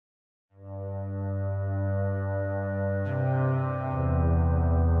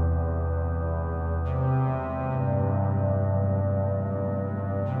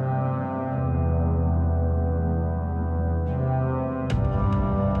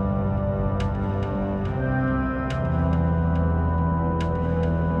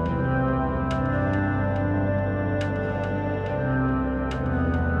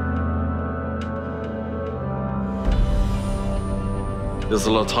There's a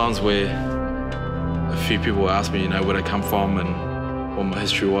lot of times where a few people ask me, where I come from and what my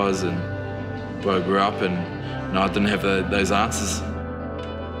history was and where I grew up, and I didn't have those answers.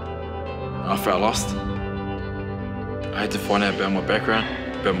 I felt lost. I had to find out about my background,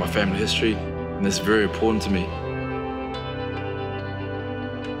 about my family history, and it's very important to me.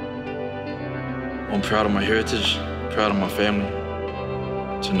 I'm proud of my heritage, proud of my family.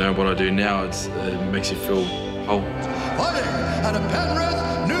 To know what I do now, it makes you feel whole. Fighting out of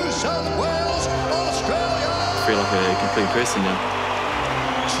Penrith, New South Wales, Australia. I feel like a complete person now.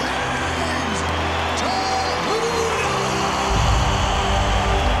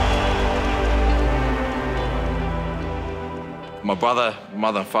 My brother,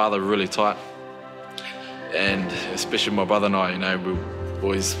 mother and father are really tight. And especially my brother and I, we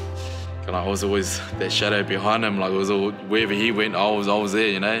always, I was always that shadow behind him. Like, it was wherever he went, I was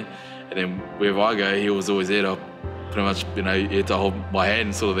there, And then wherever I go, he was always there to pretty much, he had to hold my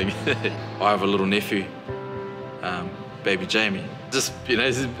hand sort of thing. I have a little nephew, baby Jamie. Just,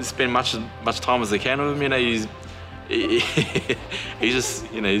 spend much time as I can with him, he's just,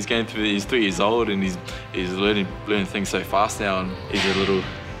 he's going through, he's 3 years old and he's learning things so fast now, and he's a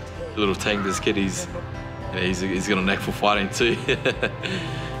little tank, this kid. He's got a knack for fighting too.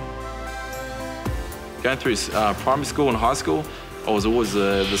 Going through primary school and high school, I was always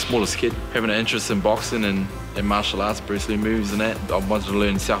the smallest kid, having an interest in boxing and martial arts, Bruce Lee movies and that. I wanted to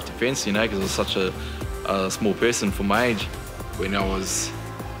learn self-defense, because I was such a small person for my age. When I was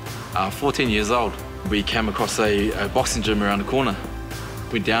 14 years old, we came across a boxing gym around the corner.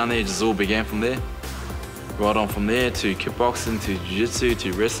 Went down there, just all began from there. Right on from there to kickboxing, to jiu-jitsu,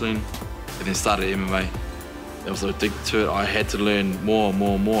 to wrestling, and then started MMA. I was addicted to it. I had to learn more,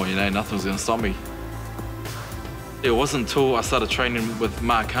 nothing was gonna stop me. It wasn't until I started training with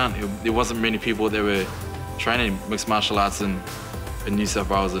Marquardt, there wasn't many people that were training mixed martial arts in New South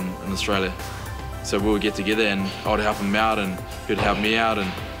Wales and in Australia. So we would get together and I would help him out and he'd help me out,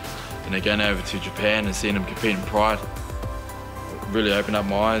 and going over to Japan and seeing him compete in Pride really opened up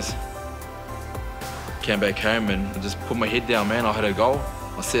my eyes. Came back home and just put my head down, man. I had a goal.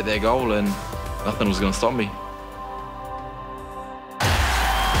 I set that goal and nothing was gonna stop me.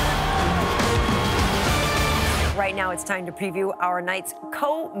 Right now, it's time to preview our night's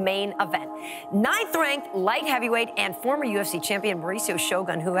co-main event. 9th-ranked light heavyweight and former UFC champion Mauricio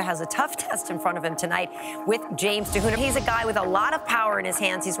Shogun, who has a tough test in front of him tonight with James Te Huna. He's a guy with a lot of power in his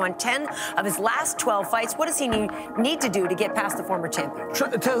hands. He's won 10 of his last 12 fights. What does he need to do to get past the former champion? Te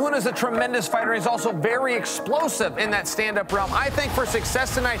Huna's a tremendous fighter. He's also very explosive in that stand-up realm. I think for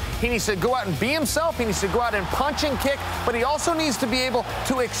success tonight, he needs to go out and be himself. He needs to go out and punch and kick, but he also needs to be able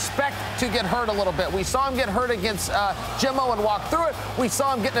to expect to get hurt a little bit. We saw him get hurt against Jimmo and walk through it. We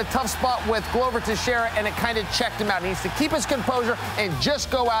saw him get in a tough spot with Glover Teixeira, and it kind of checked him out. He needs to keep his composure and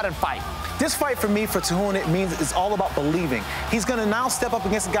just go out and fight. This fight for me, for Te Huna, it means it's all about believing. He's going to now step up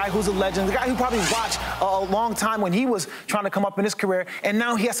against a guy who's a legend, the guy who probably watched a long time when he was trying to come up in his career, and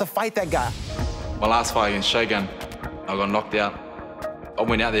now he has to fight that guy. My last fight against Shogun, I got knocked out. I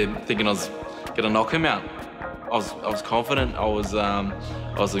went out there thinking I was going to knock him out. I was confident. I was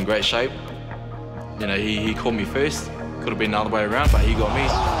in great shape. He caught me first. Could have been the other way around, but he got me.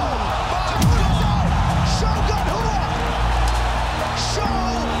 Shogun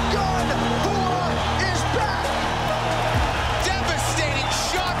Hua is back. Devastating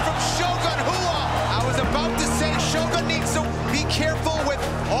shot from Shogun Hua. I was about to say Shogun needs to be careful with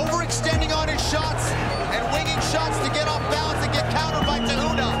overextending on his shots and winging shots to get off balance and get countered by Te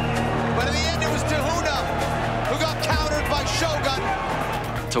Huna. But in the end, it was Te Huna who got countered by Shogun.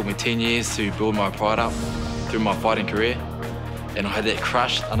 It took me 10 years to build my pride up through my fighting career, and I had that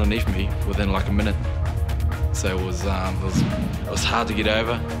crushed underneath me within like a minute. So it was hard to get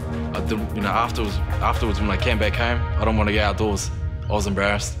over. I didn't, afterwards when I came back home, I didn't want to go outdoors. I was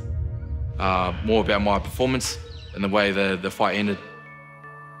embarrassed. More about my performance and the way the fight ended.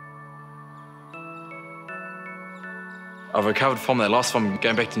 I've recovered from that loss from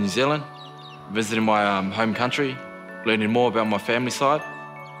going back to New Zealand, visiting my home country, learning more about my family side.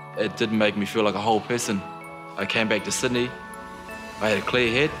 It did make me feel like a whole person. I came back to Sydney. I had a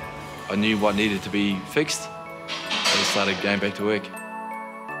clear head. I knew what needed to be fixed. I started going back to work.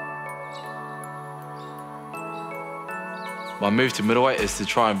 My move to middleweight is to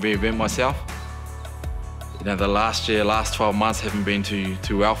try and reinvent myself. The last 12 months haven't been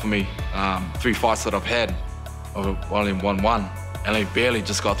too well for me. 3 fights that I've had, I've only won 1, and I barely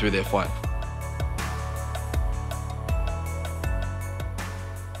just got through that fight.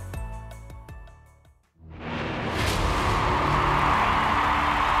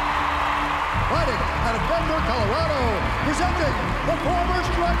 Fighting out of Denver, Colorado, presenting the former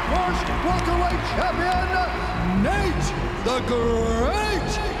Strikeforce welterweight champion, Nate the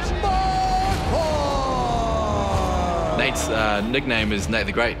Great Marquardt. Nate's nickname is Nate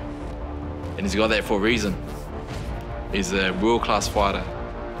the Great, and he's got that for a reason. He's a world-class fighter.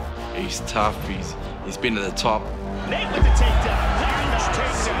 He's tough. He's been at the top. Nate with the takedown. Clearing this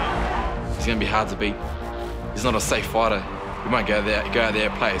takedown. He's gonna be hard to beat. He's not a safe fighter. He won't go out there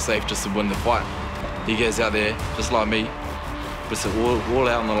and play it safe just to win the fight. He goes out there just like me, puts it all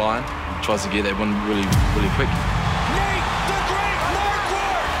out on the line, and tries to get that win really, really quick. Nate the Great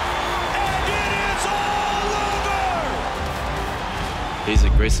Marquardt, and it is all over. He's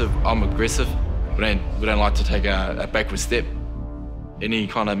aggressive. I'm aggressive. We don't like to take a backward step. Any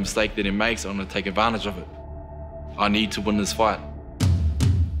kind of mistake that he makes, I'm gonna take advantage of it. I need to win this fight.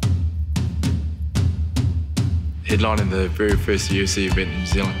 Headlining the very first UFC event in New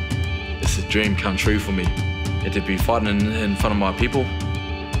Zealand. It's a dream come true for me. And to be fighting in front of my people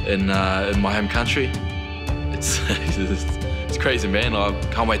in my home country, it's crazy, man. I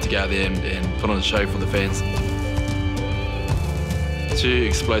can't wait to go out there and put on a show for the fans. Two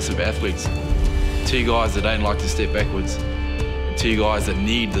explosive athletes, two guys that don't like to step backwards, and two guys that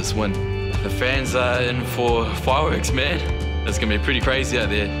need this win. The fans are in for fireworks, man. It's gonna be pretty crazy out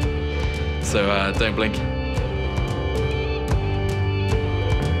there. So don't blink.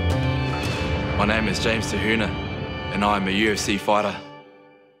 My name is Te Huna, and I'm a UFC fighter.